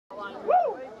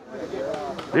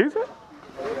¿Dice?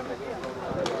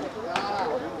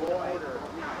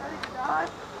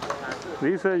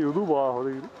 Dice YouTube abajo.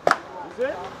 ¿Dice?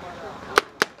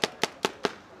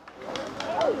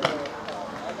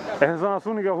 Esas son las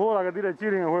únicas bolas que tira el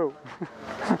Chile en el juego.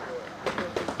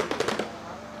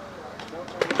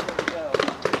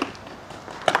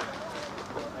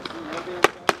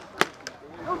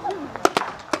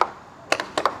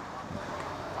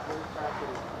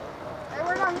 Hey,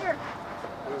 we're not here.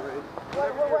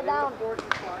 We're down.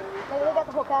 Maybe they got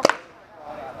the whole cast.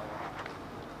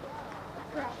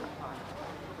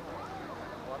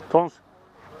 Entonces.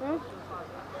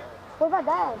 What about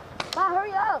Dad? Dad,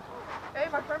 hurry up. Hey,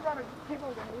 my friend brought a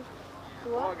paintball game.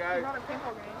 What? He brought a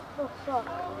paintball game. Oh, suck.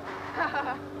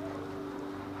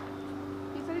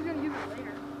 He said he's gonna use it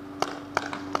later.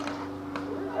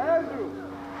 Andrew!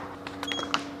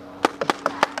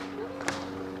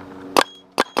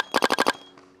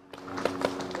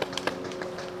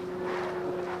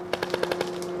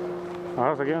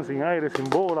 Ahora se quedan sin aire, sin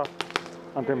bola.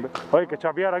 Oye, hay que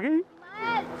chapear aquí.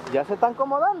 ¿Ya se están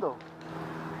acomodando?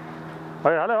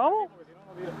 Oye, dale, vamos.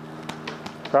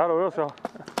 Claro, veo eso.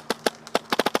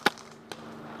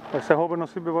 Ese joven no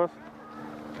sirve para eso.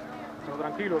 Pero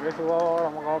tranquilo, que eso va ahora,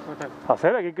 vamos a acabar con esto.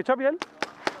 Hacer aquí hay que chapear.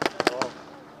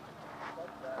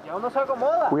 Ya uno se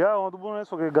acomoda. Cuidado cuando tú pones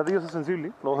eso, que el gatillo es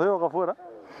sensible. Los dedos acá afuera.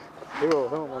 Digo,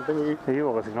 no, mantengo aquí. Sí,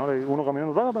 porque si no, uno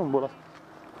caminando, taca, en bolas.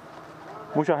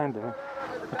 Mucha gente, ¿eh?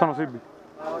 Esto no sirve.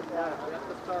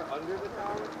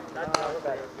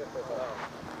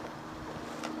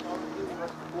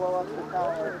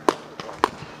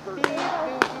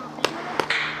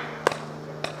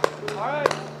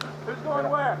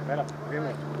 Mira,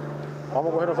 dime. Vamos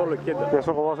a coger nosotros la izquierda. ¿Y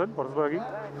eso qué voy a hacer? Por eso estoy aquí.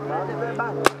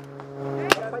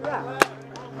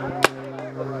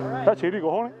 Está chiri,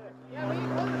 cojones.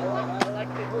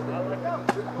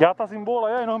 Ya está sin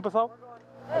bola ya y no ha empezado.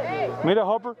 Mira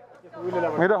Hopper.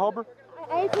 Mira Hopper.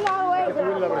 I ain't seen all the way.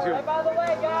 Subirle la presión.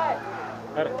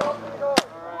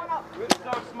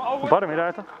 Compadre, mira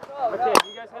esta. Okay,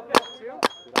 you guys heading left too?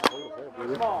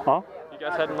 ¿Ah? You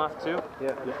guys heading left too?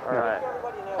 Yeah. Alright.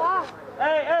 Ah,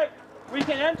 Hey, we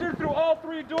can enter through all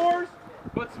 3 doors,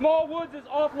 but small woods is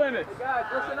off limits. Guys,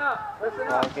 listen up. Listen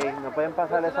up. Ok, no pueden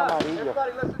pasar eso amarillo.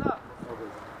 Everybody, listen up.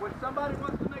 When somebody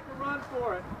wants to make a run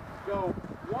for it, go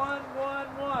 1,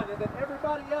 1, 1, and then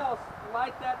everybody else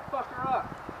light that fucker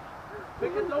up.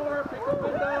 Pick a door, pick a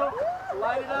window,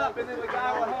 light it up, and then the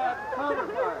guy will have counter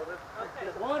fire.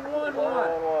 1, 1,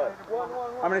 1.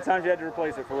 How many times you had to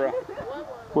replace it for real?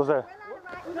 What's that?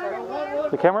 So 1,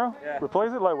 1. The camera? Yeah.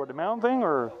 Replace it like with the mount thing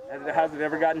or? Has it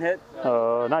ever gotten hit?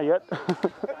 Not yet.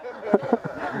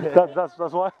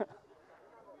 that's why.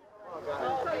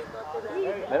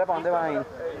 Mira, ¿para dónde van a ir?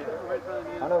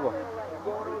 ¿A luego?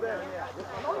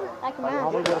 I can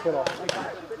match.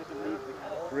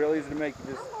 It's real easy to make.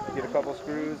 You just get a couple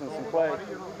screws and some clay,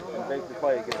 and bake the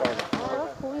clay. It gets harder. Oh,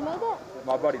 can we make it?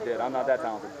 My buddy did. I'm not that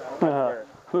talented.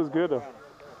 Looks good though.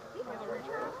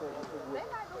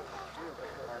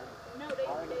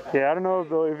 Yeah, I don't know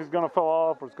if it's gonna fall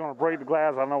off or it's gonna break the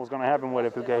glass. I don't know what's gonna happen with it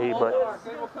if it get hit, but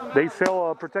they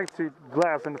sell a protective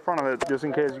glass in the front of it just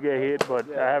in case you get hit. But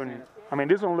I haven't. I mean,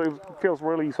 this one feels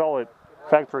really solid,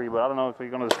 factory, but I don't know if they're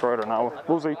gonna destroy it or not.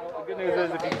 We'll see. The good news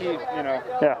is if you keep,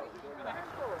 Yeah.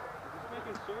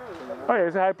 Oh yeah,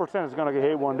 it's a high percent. It's gonna get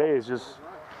hit one day. It's just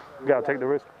you gotta take the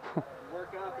risk.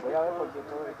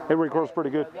 It records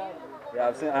pretty good.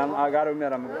 Yeah, I got to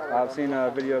admit, I've seen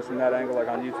videos from that angle, like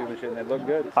on YouTube and shit, and they look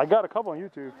good. I got a couple on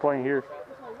YouTube playing here.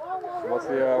 What's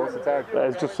the tag?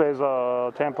 It just says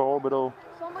Tampa orbital.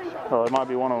 It might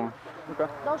be one of them. Okay.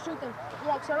 Don't shoot them.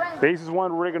 Yeah, surrender. The easiest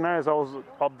one to recognize. I was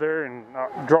up there and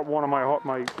dropped one of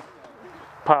my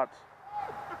pots.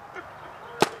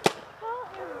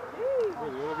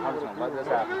 I'm just gonna let this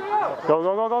happen. Go,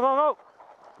 go, go, go, go, go.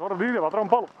 Go to Lidia, va a traer un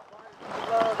palo.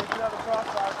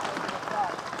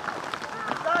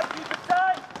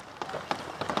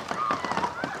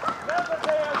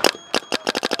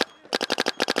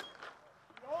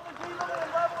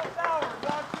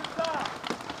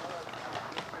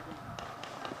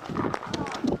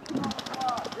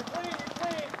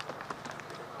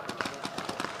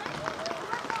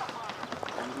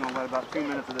 About 2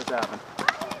 minutes of this happen.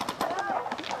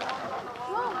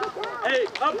 Hey,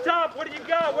 up top, what do you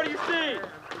got? What do you see?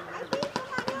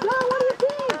 What do you see?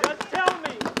 Just tell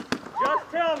me.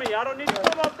 Just tell me. I don't need to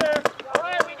come up there. All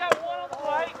right, we got one on the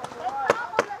right.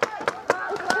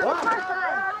 It's the first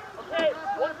time. Okay,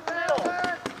 what's the middle?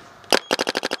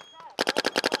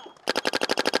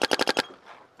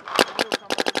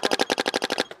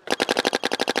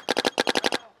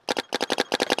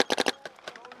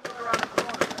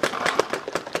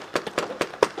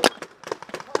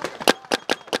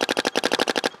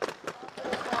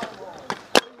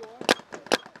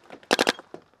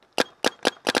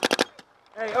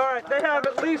 Alright, they have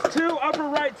at least 2 upper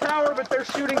right tower, but they're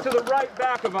shooting to the right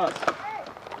back of us.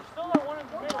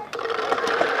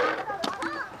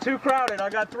 Too crowded. I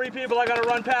got 3 people I gotta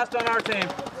run past on our team.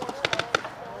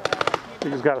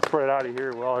 You just gotta spread out of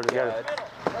here. We're all here together.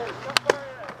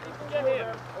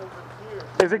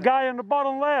 There's a guy in the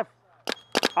bottom left.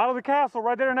 Out of the castle,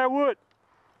 right there in that wood.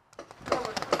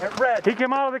 At red. He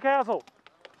came out of the castle.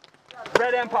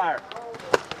 Red Empire.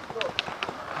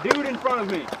 Dude in front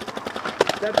of me.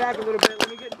 Step back a little bit. Let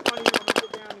me get in front of you. I'm gonna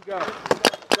get down and go.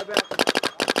 Step back.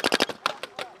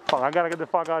 Fuck, I gotta get the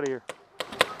fuck out of here.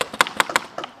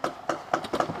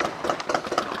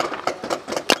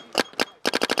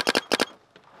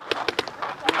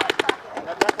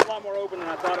 That's a lot more open than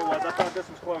I thought it was. I thought this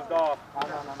was closed off. No.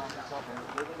 It's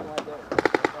open. Right there.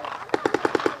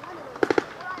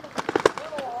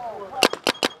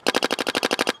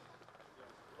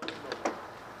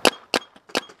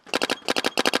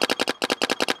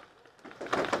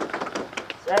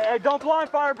 Hey, don't blind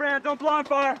fire, Brand. Don't blind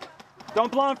fire.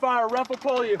 Don't blind fire. Ref will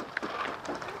pull you.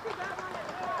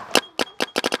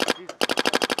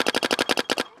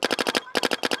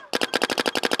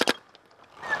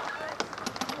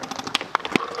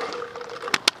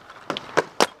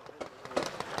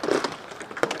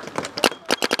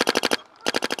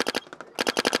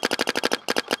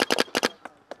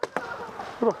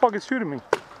 Who the fuck is shooting me?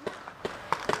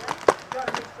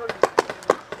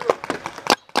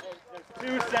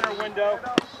 There's 2 center window.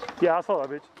 Yeah, I saw that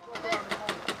bitch.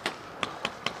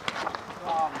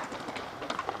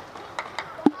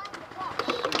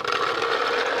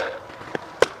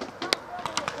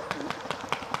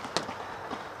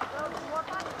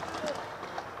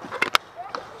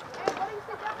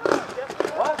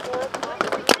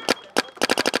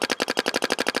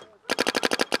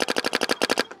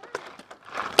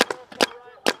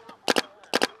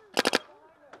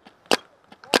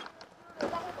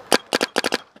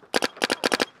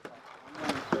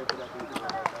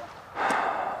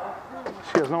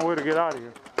 She has no way to get out of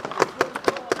here.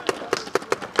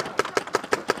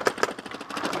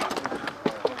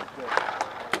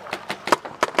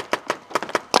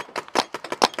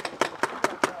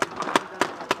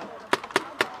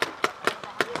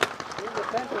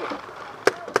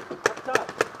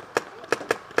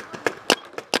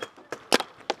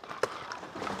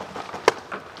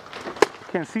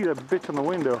 Can't see that bitch in the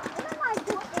window.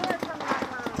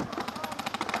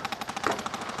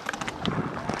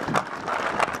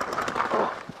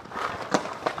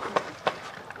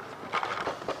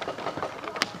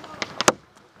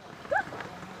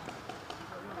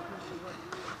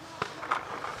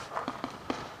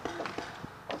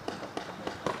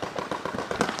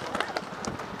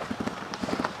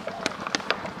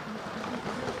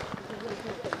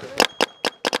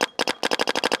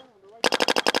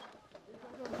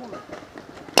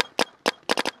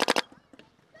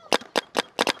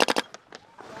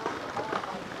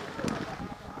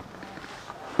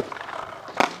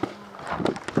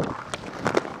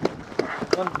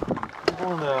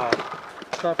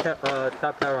 On the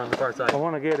top tower on the far side. I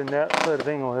want to get in that side of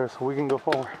angle here so we can go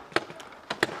forward.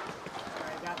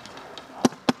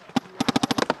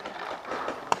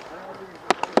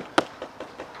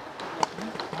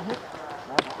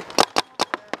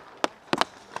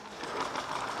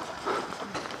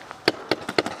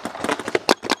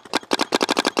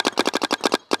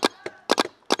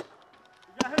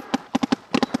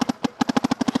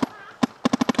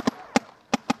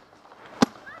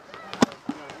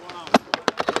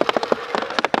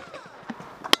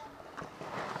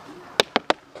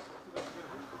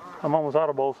 I'm almost out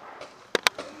of balls.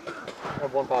 I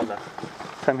have 1 pound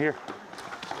left. Same here.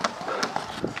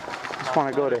 Just want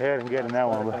to go ahead and get in that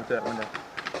one. Point to that window.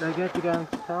 Did I get you down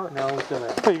the tower? No, we're still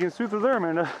there. Hey, you can shoot through there,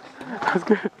 man. That's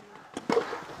good.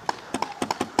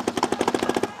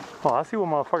 Oh, I see one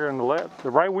motherfucker on the left.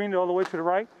 The right window all the way to the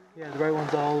right. Yeah, the right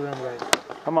one's all the way on the right.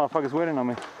 That motherfucker's waiting on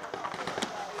me.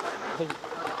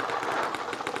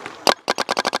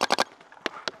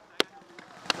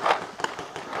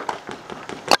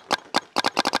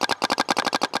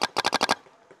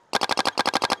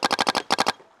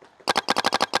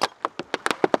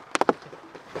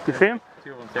 You see him?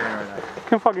 2 of them staring right now.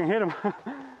 Can't fucking hit him.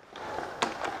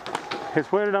 He's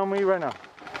waiting on me right now.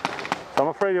 So I'm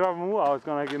afraid if I move out, it's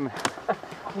gonna get me.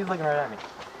 He's looking right at me.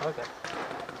 Okay.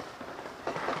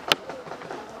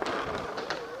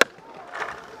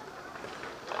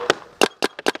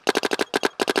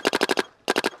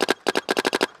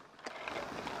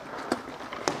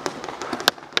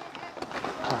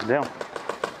 Oh, damn.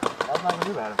 That's not gonna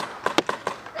do about him.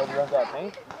 Hope he runs out of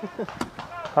paint.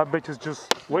 That bitch is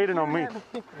just waiting on me.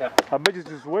 Yeah. That bitch is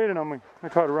just waiting on me. I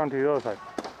try to run to the other side.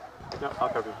 No, I'll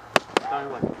cover you. Down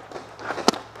your leg.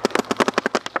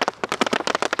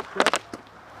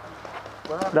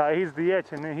 Nah, he's the edge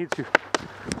and then hits you.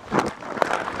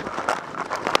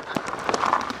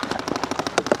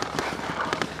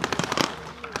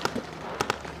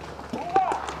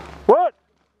 What?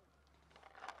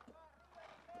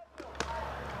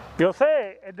 Yo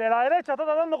sé, el de la derecha está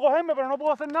tratando de cogerme, pero no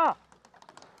puedo hacer nada.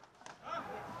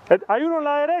 Hay uno en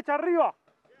la derecha arriba.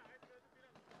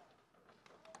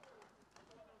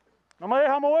 No me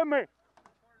deja moverme.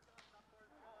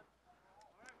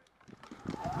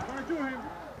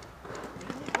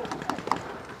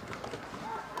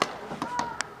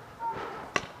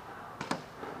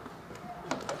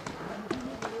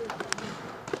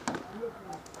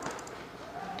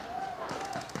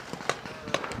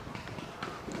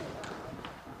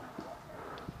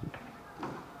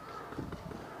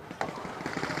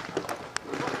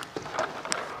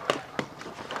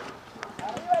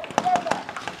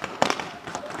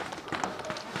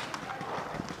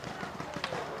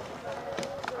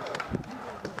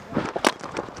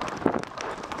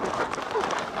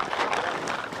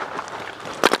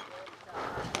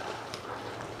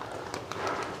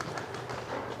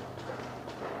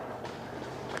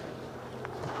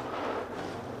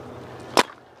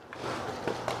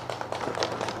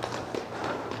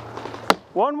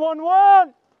 One, one,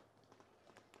 one.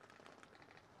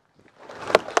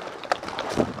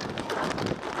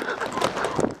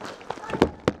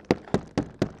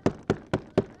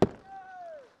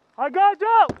 I got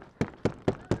you.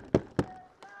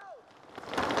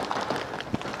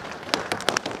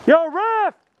 Yo,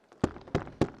 ref.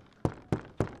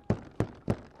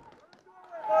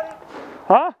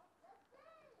 Huh?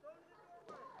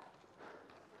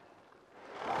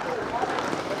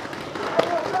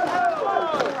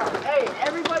 Hey,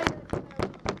 everybody.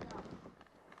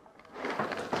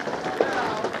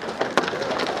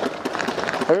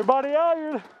 Everybody out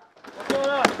here. What's going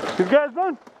on? You guys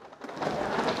done?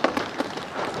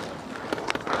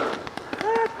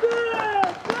 That's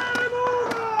it! Game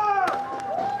over!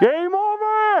 Game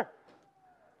over!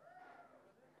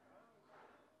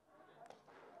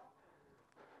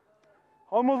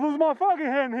 Almost lose my fucking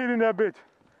hand hitting that bitch.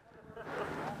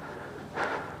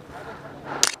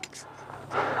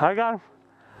 I got him.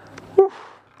 Whew.